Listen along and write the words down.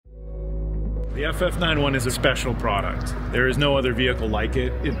The FF91 is a special product. There is no other vehicle like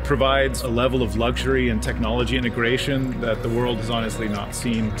it. It provides a level of luxury and technology integration that the world has honestly not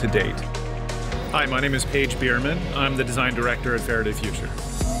seen to date. Hi, my name is Paige Bierman. I'm the design director at Faraday Future.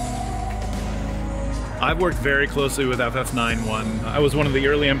 I've worked very closely with FF91. I was one of the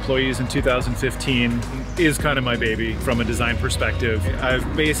early employees in 2015. It is kind of my baby from a design perspective.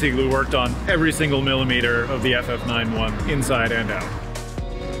 I've basically worked on every single millimeter of the FF91 inside and out.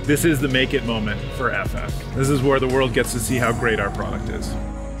 This is the make it moment for FF. This is where the world gets to see how great our product is.